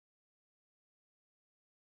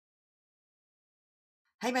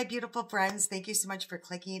Hi, my beautiful friends. Thank you so much for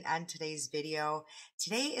clicking on today's video.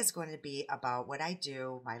 Today is going to be about what I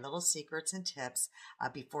do, my little secrets and tips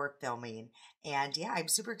before filming. And yeah, I'm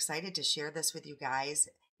super excited to share this with you guys.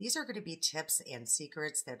 These are going to be tips and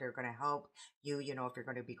secrets that are going to help you, if you're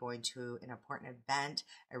going to be going to an important event,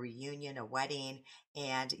 a reunion, a wedding.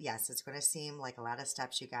 And yes, it's going to seem like a lot of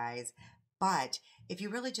steps, you guys. But if you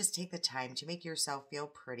really just take the time to make yourself feel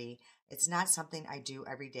pretty, it's not something I do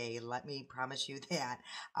every day. Let me promise you that.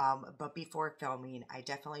 But before filming, I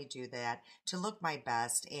definitely do that to look my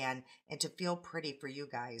best and to feel pretty for you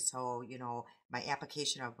guys. So my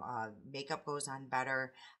application of makeup goes on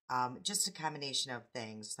better. Just a combination of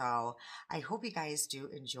things. So I hope you guys do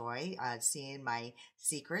enjoy seeing my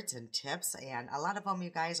secrets and tips, and a lot of them, you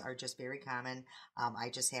guys, are just very common. I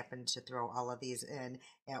just happen to throw all of these in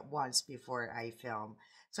at once before I film.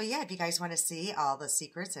 So yeah, if you guys want to see all the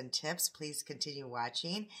secrets and tips, please continue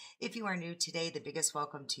watching. If you are new today, the biggest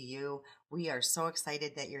welcome to you. We are so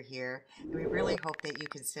excited that you're here, and we really hope that you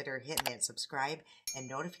consider hitting that subscribe and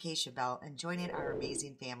notification bell and joining our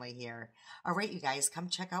amazing family here. All right, you guys, come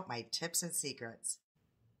check out my tips and secrets.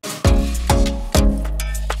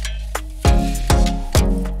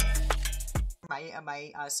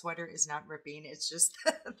 My sweater is not ripping. It's just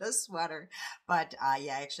the sweater. But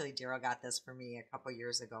yeah, actually, Daryl got this for me a couple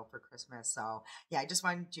years ago for Christmas. So yeah, I just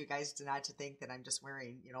wanted you guys to not to think that I'm just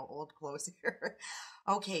wearing, old clothes here.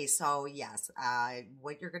 Okay, so yes,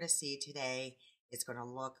 what you're going to see today is going to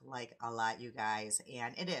look like a lot, you guys.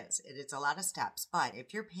 And it is. It's a lot of steps. But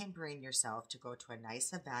if you're pampering yourself to go to a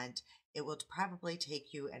nice event, it will probably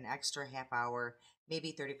take you an extra half hour,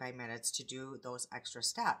 maybe 35 minutes to do those extra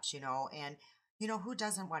steps, and who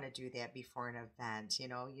doesn't want to do that before an event?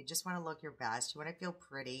 You just want to look your best. You want to feel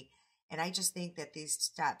pretty. And I just think that these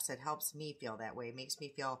steps, it helps me feel that way. It makes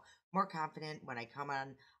me feel more confident when I come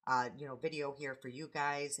on, video here for you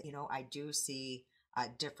guys. I do see a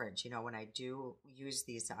difference, when I do use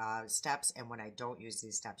these steps and when I don't use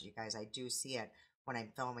these steps, you guys. I do see it when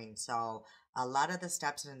I'm filming. So a lot of the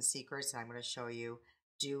steps and secrets that I'm going to show you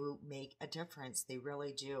do make a difference. They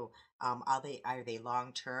really do. Are they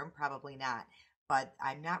long term? Probably not. But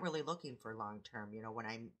I'm not really looking for long term, when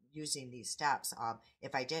I'm using these steps.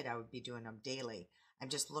 If I did, I would be doing them daily. I'm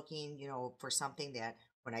just looking, for something that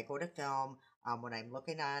when I go to film, when I'm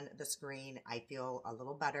looking on the screen, I feel a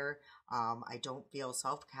little better. I don't feel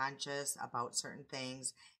self-conscious about certain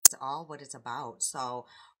things. It's all what it's about. So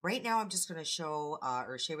right now I'm just going to show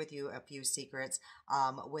or share with you a few secrets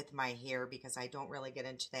with my hair, because I don't really get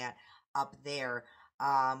into that up there.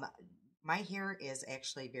 My hair is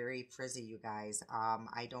actually very frizzy, you guys.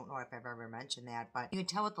 I don't know if I've ever mentioned that, but you can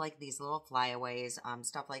tell with like these little flyaways,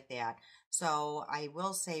 stuff like that. So I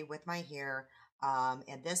will say with my hair,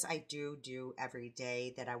 and this I do every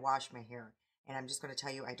day, that I wash my hair. And I'm just going to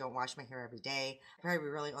tell you, I don't wash my hair every day. I probably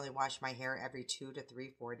really only wash my hair every 2 to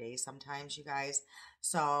 3, 4 days sometimes, you guys.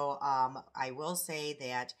 So I will say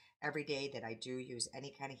that every day that I do use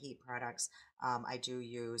any kind of heat products, I do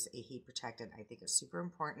use a heat protectant. I think it's super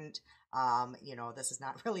important. This is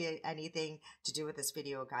not really anything to do with this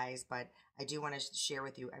video, guys, but I do want to share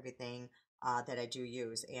with you everything that I do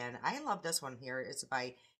use. And I love this one here. It's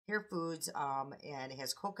by Hair Foods, and it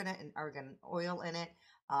has coconut and argan oil in it.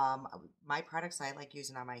 My products I like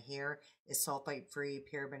using on my hair is sulfate free,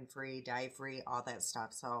 paraben free, dye free, all that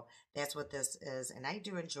stuff. So that's what this is, and I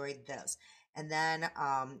do enjoy this. And then,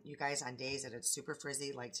 you guys, on days that it's super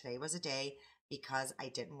frizzy, like today was a day because I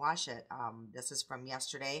didn't wash it. This is from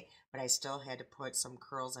yesterday, but I still had to put some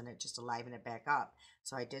curls in it just to liven it back up.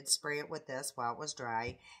 So I did spray it with this while it was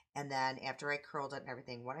dry. And then after I curled it and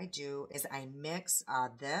everything, what I do is I mix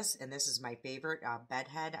this, and this is my favorite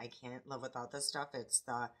bedhead. I can't live without this stuff. It's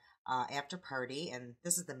the After Party, and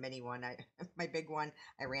this is the mini one. My big one,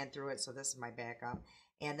 I ran through it, so this is my backup.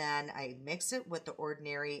 And then I mix it with the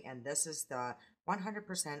Ordinary, and this is the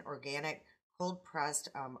 100% organic cold pressed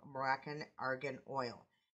Moroccan argan oil.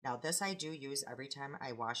 Now this I do use every time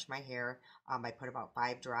I wash my hair. I put about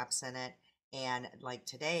 5 drops in it, and like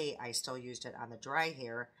today I still used it on the dry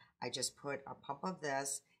hair. I just put a pump of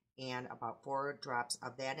this and about 4 drops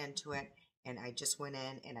of that into it, and I just went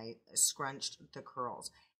in and I scrunched the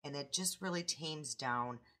curls, and it just really tames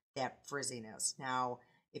down that frizziness. Now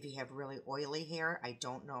if you have really oily hair, I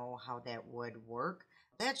don't know how that would work.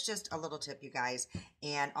 That's just a little tip, you guys.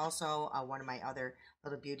 And also one of my other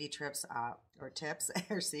little beauty trips or tips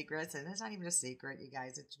or secrets, and it's not even a secret, you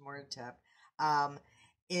guys, it's more a tip,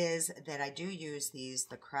 is that I do use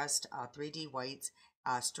the Crest 3D Whites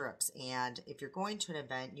strips. And if you're going to an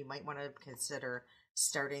event, you might want to consider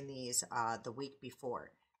starting these the week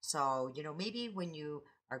before. So, maybe when you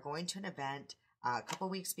are going to an event, a couple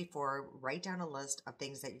weeks before, write down a list of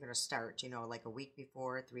things that you're going to start, like a week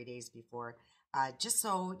before, 3 days before, just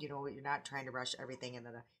so, you're not trying to rush everything in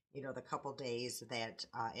the couple days that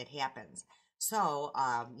it happens. So,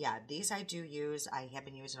 yeah, these I do use. I have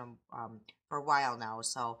been using them for a while now.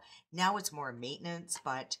 So now it's more maintenance,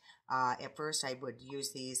 but at first I would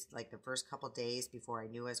use these like the first couple days before I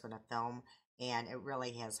knew I was going to film, and it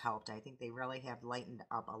really has helped. I think they really have lightened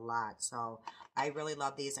up a lot. So I really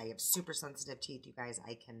love these. I have super sensitive teeth, you guys.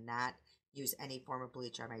 I cannot use any form of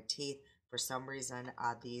bleach on my teeth. For some reason,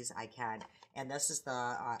 these I can. And this is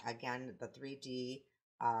again, the 3D,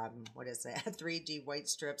 what is it? 3D white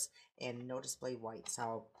strips and no display white.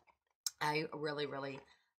 So I really, really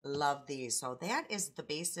love these. So that is the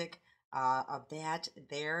basic of that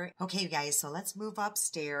there. Okay, you guys, so let's move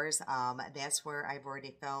upstairs. That's where I've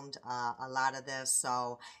already filmed a lot of this.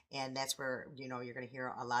 So, and that's where, you're going to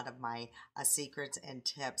hear a lot of my secrets and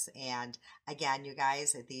tips. And again, you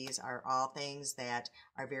guys, these are all things that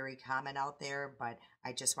are very common out there, but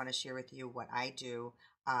I just want to share with you what I do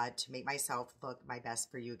to make myself look my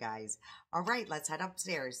best for you guys. All right, let's head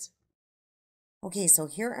upstairs. Okay, so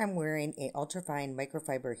here I'm wearing a ultrafine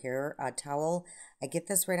microfiber hair towel. I get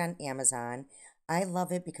this right on Amazon. I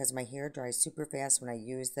love it because my hair dries super fast when I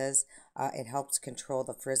use this. It helps control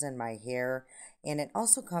the frizz in my hair, and it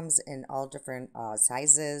also comes in all different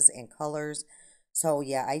sizes and colors. So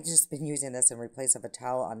yeah, I just been using this in replace of a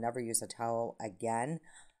towel. I'll never use a towel again.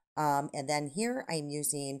 And then here I'm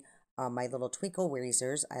using my little twinkle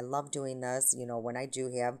razors. I love doing this, when I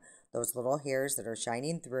do have those little hairs that are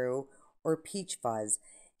shining through, or peach fuzz.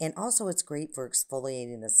 And also it's great for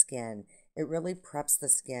exfoliating the skin. It really preps the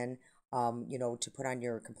skin, to put on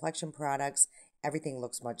your complexion products. Everything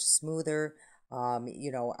looks much smoother.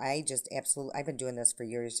 I just absolutely, I've been doing this for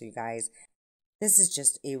years, you guys. This is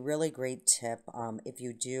just a really great tip if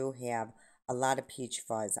you do have a lot of peach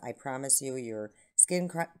fuzz. I promise you, your skin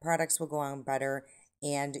products will go on better,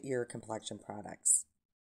 and your complexion products.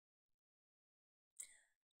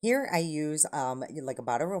 Here I use like a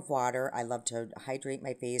bottle of water. I love to hydrate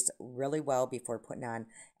my face really well before putting on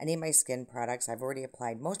any of my skin products. I've already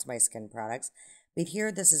applied most of my skin products, but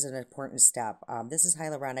here this is an important step. This is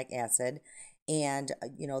hyaluronic acid, and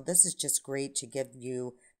this is just great to give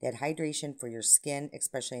you that hydration for your skin,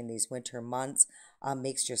 especially in these winter months.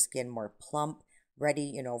 Makes your skin more plump,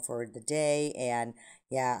 ready, for the day. And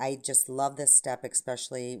yeah, I just love this step,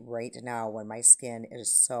 especially right now when my skin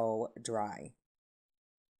is so dry.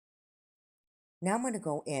 Now I'm going to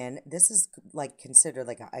go in. This is like considered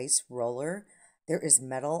like an ice roller. There is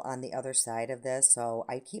metal on the other side of this, so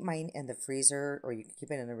I keep mine in the freezer, or you can keep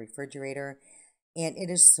it in the refrigerator. And it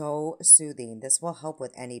is so soothing. This will help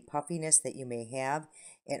with any puffiness that you may have.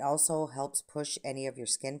 It also helps push any of your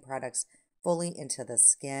skin products fully into the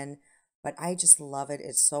skin. But I just love it.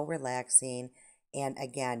 It's so relaxing. And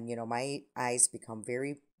again, my eyes become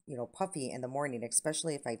very, puffy in the morning,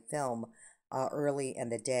 especially if I film early in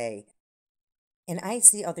the day. And I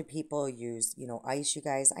see other people use, ice, you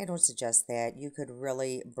guys. I don't suggest that. You could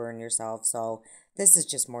really burn yourself. So this is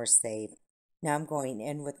just more safe. Now I'm going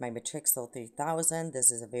in with my Matrixyl 3000.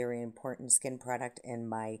 This is a very important skin product in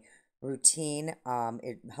my routine.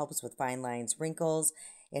 It helps with fine lines, wrinkles.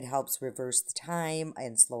 It helps reverse the time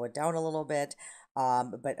and slow it down a little bit.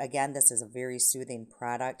 But again, this is a very soothing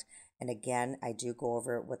product. And again, I do go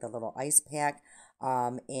over it with a little ice pack.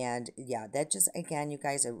 And yeah, that just, again, you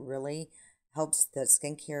guys, it really helps the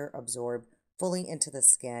skincare absorb fully into the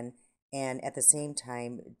skin, and at the same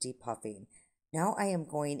time depuffing. Now I am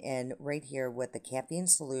going in right here with the caffeine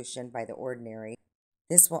solution by The Ordinary.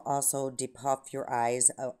 This will also depuff your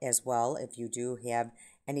eyes as well if you do have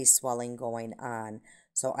any swelling going on.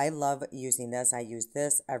 So I love using this. I use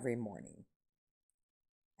this every morning.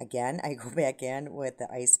 Again, I go back in with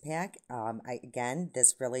the ice pack. Again,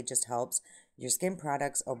 this really just helps your skin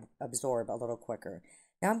products absorb a little quicker.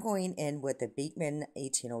 Now I'm going in with the Beekman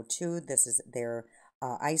 1802. This is their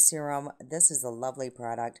eye serum. This is a lovely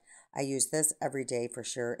product. I use this every day for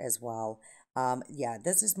sure as well. Yeah,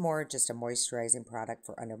 this is more just a moisturizing product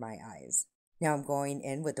for under my eyes. Now I'm going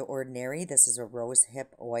in with The Ordinary. This is a rose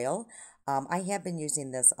hip oil. I have been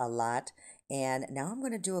using this a lot, and now I'm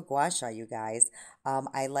going to do a gua sha, you guys.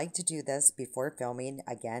 I like to do this before filming.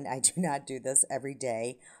 Again, I do not do this every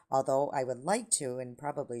day, although I would like to and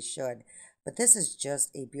probably should. But this is just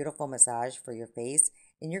a beautiful massage for your face,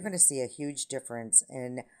 and you're going to see a huge difference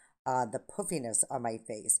in the puffiness on my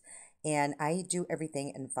face. And I do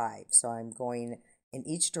everything in 5. So I'm going in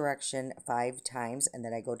each direction 5 times, and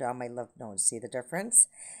then I go down my lymph nodes. See the difference?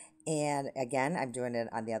 And again, I'm doing it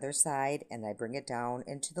on the other side, and I bring it down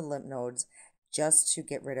into the lymph nodes just to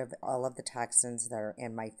get rid of all of the toxins that are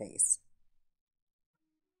in my face.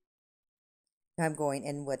 Now I'm going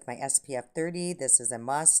in with my SPF 30. This is a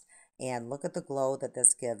must. And look at the glow that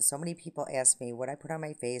this gives. So many people ask me what I put on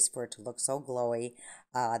my face for it to look so glowy.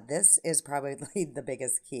 This is probably the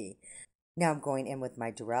biggest key. Now I'm going in with my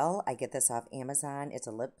Durell. I get this off Amazon. It's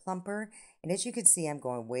a lip plumper. And as you can see, I'm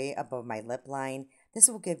going way above my lip line. This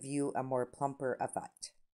will give you a more plumper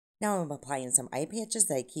effect. Now I'm applying some eye patches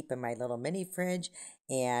that I keep in my little mini fridge.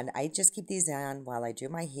 And I just keep these on while I do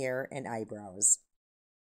my hair and eyebrows.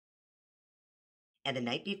 And the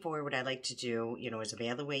night before, what I like to do, is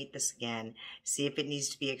evaluate the skin, see if it needs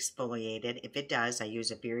to be exfoliated. If it does, I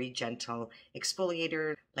use a very gentle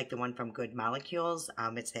exfoliator like the one from Good Molecules.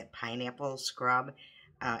 It's that pineapple scrub.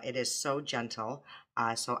 It is so gentle.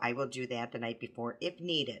 So I will do that the night before if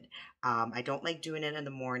needed. I don't like doing it in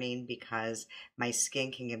the morning because my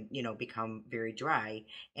skin can, become very dry,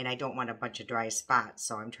 and I don't want a bunch of dry spots.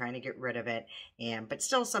 So I'm trying to get rid of it. But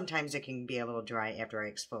still, sometimes it can be a little dry after I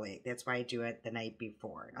exfoliate. That's why I do it the night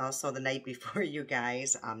before. Also, the night before, you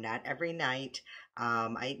guys, not every night. If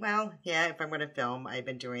I'm going to film, I've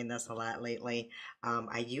been doing this a lot lately.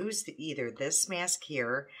 I use either this mask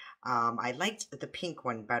here. I liked the pink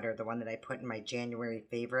one better, the one that I put in my January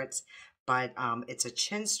favorites, but it's a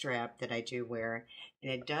chin strap that I do wear,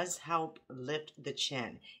 and it does help lift the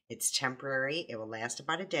chin. It's temporary. It will last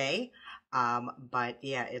about a day, but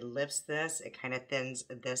yeah, it lifts this. It kind of thins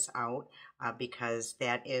this out because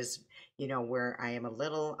that is, where I am a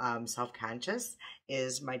little self-conscious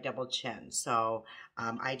is my double chin. So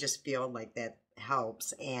I just feel like that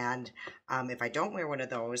helps. And if I don't wear one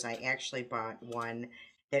of those, I actually bought one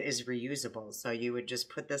that is reusable. So you would just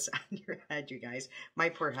put this on your head, you guys. My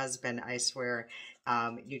poor husband, I swear,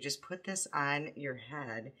 you just put this on your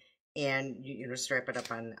head and you strap it up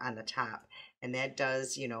on the top. And that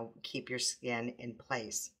does, keep your skin in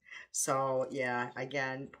place. So yeah,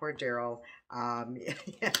 again, poor Daryl.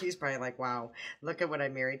 Yeah, he's probably like, wow, look at what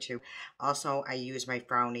I'm married to. Also, I use my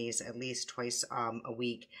Frownies at least twice a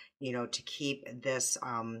week, to keep this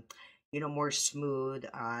more smooth.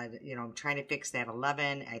 I'm trying to fix that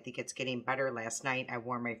 11. I think it's getting better. Last night I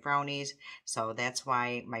wore my Frownies, so that's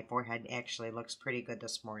why my forehead actually looks pretty good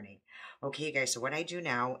this morning. Okay, guys, so what I do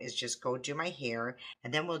now is just go do my hair,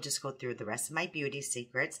 and then we'll just go through the rest of my beauty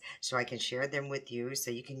secrets so I can share them with you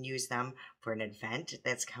so you can use them for an event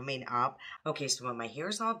that's coming up. Okay, so when my hair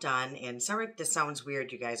is all done, and sorry if this sounds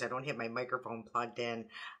weird, you guys, I don't have my microphone plugged in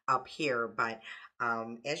up here, but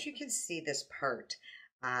as you can see this part,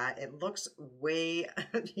 it looks way,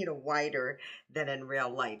 wider than in real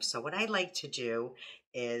life. So what I like to do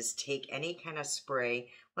is take any kind of spray.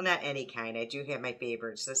 Well, not any kind. I do have my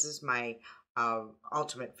favorites. This is my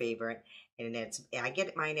ultimate favorite, and I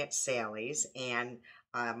get mine at Sally's, and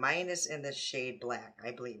mine is in the shade black,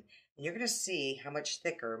 I believe. And you're going to see how much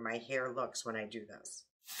thicker my hair looks when I do this.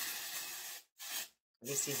 Let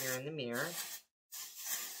me see here in the mirror.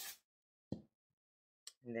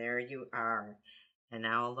 And there you are. And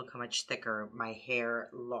now look how much thicker my hair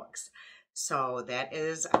looks. So that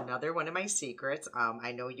is another one of my secrets.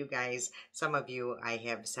 I know you guys, some of you, I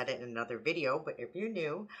have said it in another video, but if you're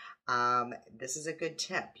new, this is a good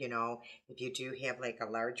tip. If you do have like a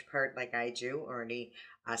large part like I do, or any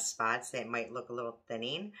spots that might look a little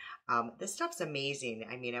thinning, this stuff's amazing.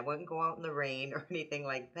 I mean, I wouldn't go out in the rain or anything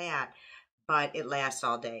like that, but it lasts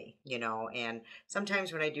all day, and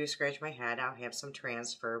sometimes when I do scratch my head, I'll have some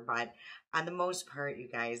transfer, but on the most part, you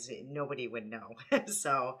guys, nobody would know.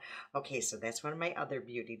 So, okay, so that's one of my other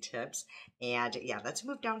beauty tips. And yeah, let's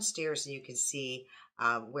move downstairs so you can see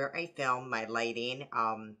where I film, my lighting,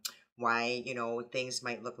 why, things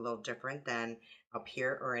might look a little different than up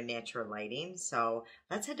here or in natural lighting. So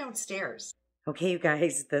let's head downstairs. Okay, you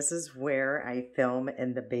guys, this is where I film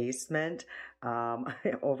in the basement.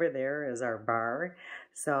 Over there is our bar.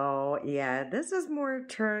 So yeah, this is more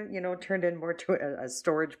turned in more to a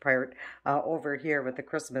storage part over here with the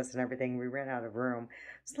Christmas and everything. We ran out of room,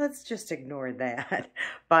 so let's just ignore that.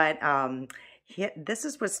 But this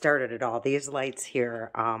is what started it all. These lights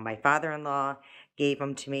here, my father-in-law gave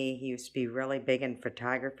them to me. He used to be really big in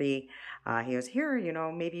photography. He was here,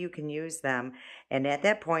 maybe you can use them. And at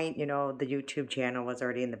that point, the YouTube channel was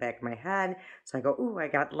already in the back of my head. So I go, ooh, I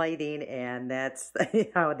got lighting, and that's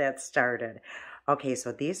how that started. Okay,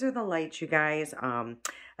 so these are the lights, you guys.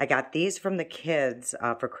 I got these from the kids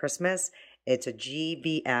for Christmas. It's a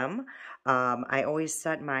GVM. I always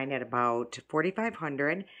set mine at about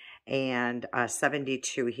 4,500 and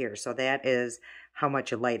 72 here. So that is how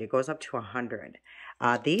much light. It goes up to 100.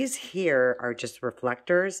 These here are just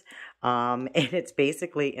reflectors, and it's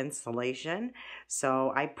basically insulation.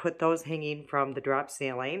 So I put those hanging from the drop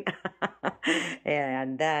ceiling,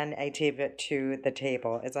 and then I tape it to the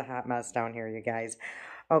table. It's a hot mess down here, you guys.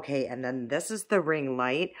 Okay, and then this is the ring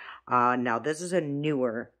light. Now this is a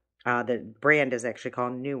newer. The brand is actually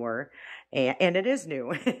called Newer, and it is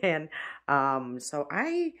new. And so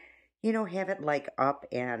I, have it like up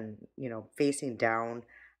and facing down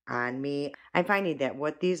on me. I'm finding that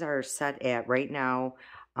what these are set at right now,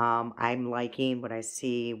 I'm liking what I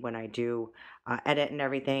see when I do edit and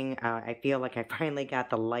everything. I feel like I finally got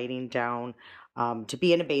the lighting down to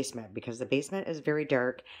be in a basement because the basement is very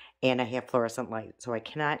dark and I have fluorescent lights, so I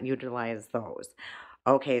cannot utilize those.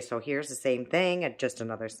 Okay, so here's the same thing at just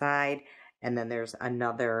another side, and then there's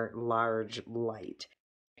another large light.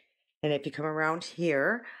 And if you come around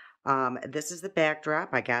here, this is the backdrop.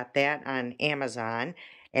 I got that on Amazon,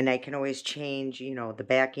 and I can always change, the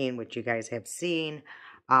backing, which you guys have seen.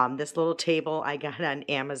 This little table I got on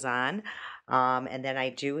Amazon. And then I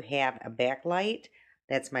do have a backlight.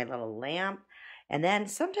 That's my little lamp. And then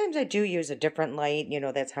sometimes I do use a different light.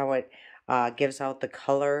 That's how it gives out the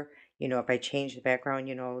color. If I change the background,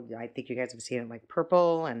 I think you guys have seen it like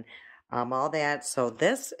purple and all that. So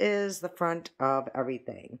this is the front of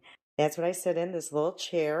everything. That's what I sit in, this little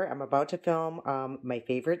chair. I'm about to film my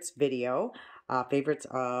favorites video, favorites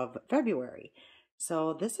of February.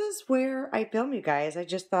 So this is where I film, you guys. I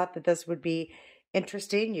just thought that this would be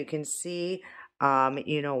interesting. You can see,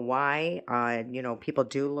 why, people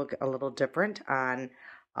do look a little different on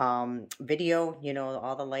video.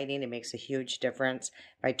 All the lighting, it makes a huge difference.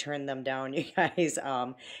 If I turn them down, you guys,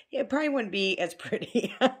 it probably wouldn't be as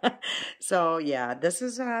pretty. So yeah, this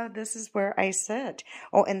is where I sit.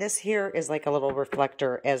 Oh, and this here is like a little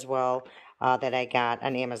reflector as well that I got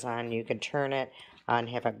on Amazon. You can turn it and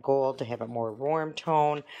have it gold to have it more warm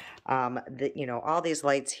tone. All these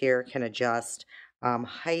lights here can adjust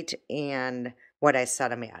height and what I set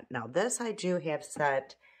them at. Now this I do have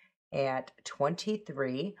set at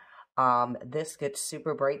 23. This gets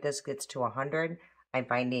super bright. This gets to 100. I'm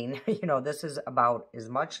finding, this is about as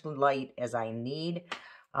much light as I need.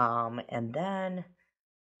 And then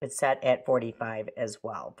it's set at 45 as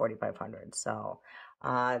well, 4,500. So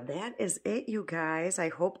that is it, you guys. I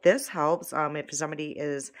hope this helps. If somebody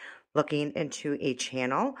is looking into a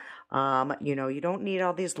channel, you don't need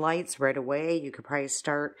all these lights right away. You could probably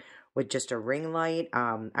start with just a ring light.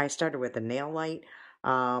 I started with a nail light.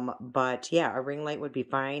 But yeah, a ring light would be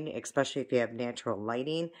fine, especially if you have natural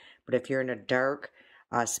lighting. But if you're in a dark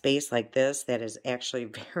space like this, that is actually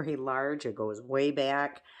very large, it goes way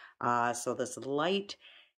back. So this light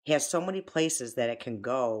has so many places that it can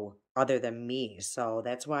go other than me. So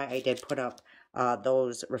that's why I did put up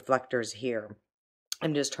those reflectors here.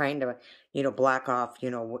 I'm just trying to, block off,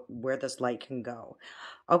 where this light can go.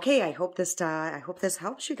 Okay, I hope this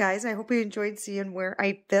helps you guys. I hope you enjoyed seeing where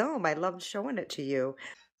I film. I loved showing it to you.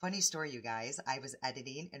 Funny story, you guys. I was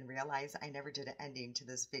editing and realized I never did an ending to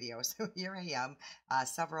this video. So here I am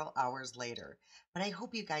several hours later. But I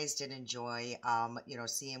hope you guys did enjoy,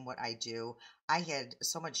 seeing what I do. I had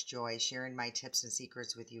so much joy sharing my tips and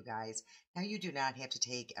secrets with you guys. Now, you do not have to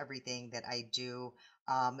take everything that I do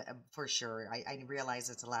for sure. I realize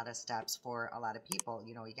it's a lot of steps for a lot of people.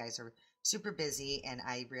 You guys are super busy, and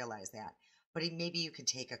I realize that. But maybe you can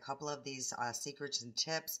take a couple of these secrets and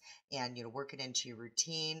tips and work it into your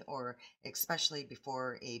routine, or especially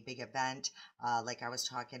before a big event like I was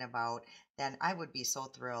talking about. Then I would be so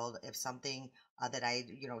thrilled if something that I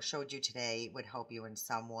showed you today would help you in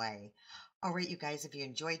some way. All right, you guys, if you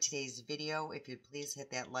enjoyed today's video, if you'd please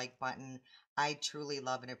hit that like button. I truly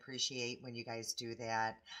love and appreciate when you guys do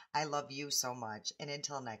that. I love you so much, and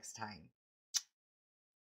until next time.